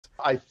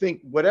I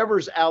think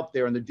whatever's out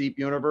there in the deep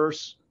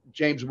universe,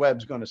 James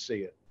Webb's going to see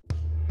it.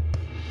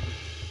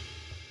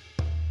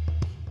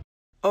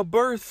 A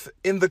birth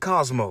in the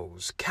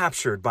cosmos,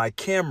 captured by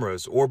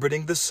cameras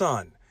orbiting the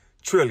sun,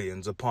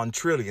 trillions upon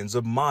trillions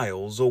of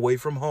miles away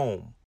from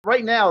home.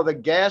 Right now, the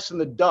gas and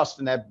the dust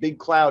in that big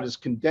cloud is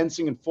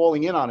condensing and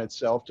falling in on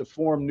itself to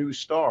form new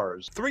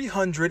stars.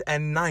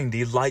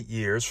 390 light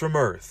years from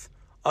Earth,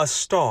 a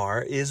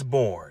star is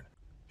born,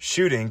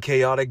 shooting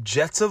chaotic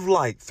jets of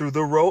light through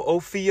the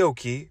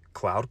Ro-Ophiuchi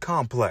cloud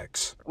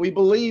complex. We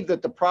believe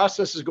that the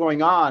processes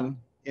going on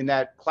in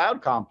that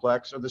cloud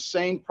complex are the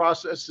same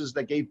processes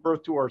that gave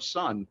birth to our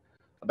sun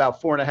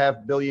about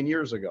 4.5 billion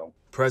years ago.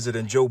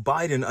 President Joe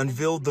Biden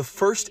unveiled the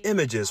first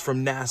images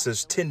from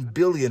NASA's $10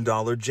 billion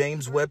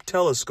James Webb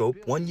telescope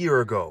 1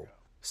 year ago.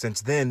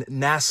 Since then,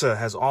 NASA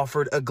has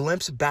offered a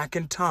glimpse back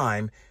in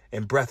time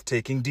in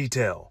breathtaking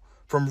detail,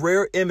 from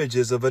rare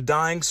images of a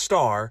dying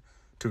star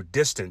to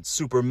distant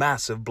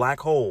supermassive black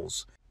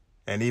holes,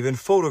 and even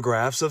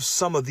photographs of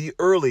some of the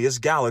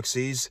earliest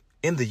galaxies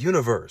in the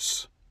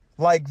universe.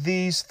 Like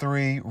these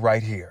three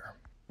right here,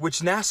 which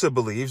NASA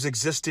believes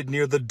existed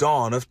near the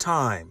dawn of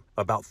time,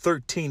 about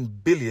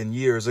 13 billion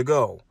years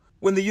ago,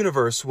 when the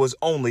universe was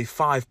only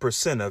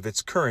 5% of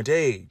its current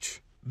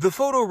age. The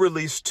photo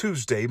released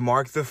Tuesday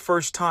marked the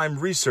first time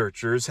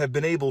researchers have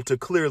been able to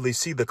clearly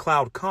see the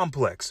cloud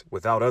complex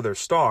without other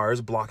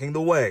stars blocking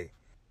the way.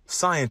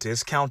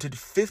 Scientists counted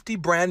 50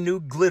 brand new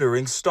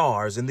glittering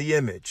stars in the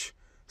image,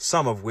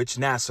 some of which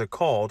NASA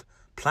called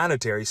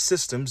planetary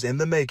systems in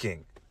the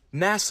making.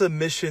 NASA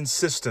Mission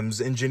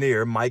Systems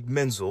engineer Mike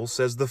Menzel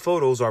says the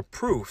photos are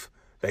proof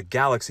that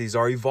galaxies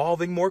are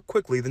evolving more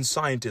quickly than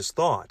scientists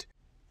thought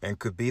and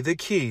could be the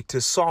key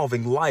to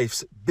solving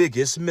life's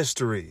biggest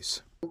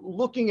mysteries.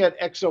 Looking at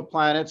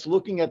exoplanets,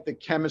 looking at the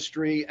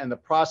chemistry and the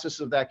process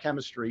of that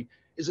chemistry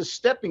is a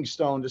stepping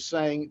stone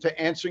to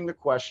answering the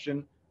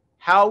question,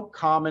 how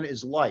common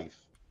is life?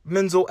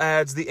 Menzel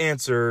adds the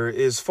answer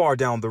is far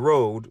down the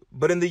road,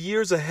 but in the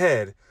years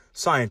ahead,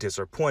 scientists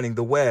are pointing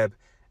the Webb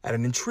at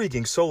an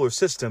intriguing solar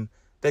system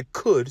that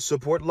could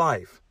support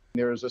life.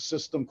 There is a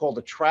system called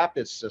the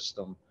TRAPPIST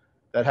system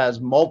that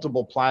has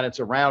multiple planets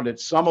around it,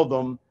 some of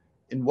them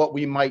in what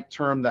we might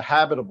term the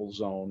habitable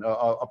zone,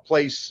 a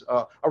place,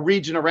 a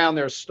region around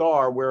their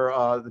star where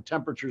the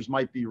temperatures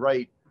might be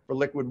right for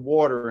liquid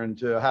water and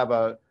to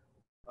have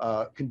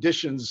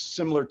conditions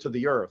similar to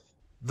the Earth.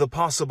 The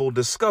possible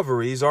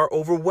discoveries are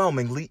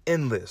overwhelmingly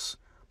endless,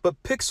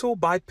 but pixel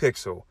by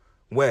pixel,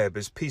 Webb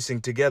is piecing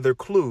together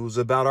clues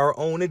about our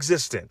own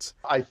existence.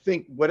 I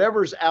think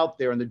whatever's out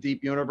there in the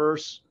deep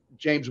universe,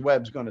 James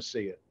Webb's going to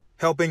see it.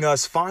 Helping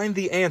us find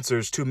the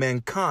answers to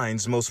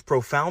mankind's most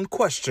profound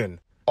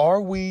question,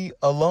 are we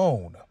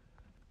alone?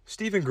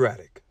 Stephen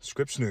Graddick,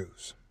 Scripps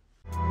News.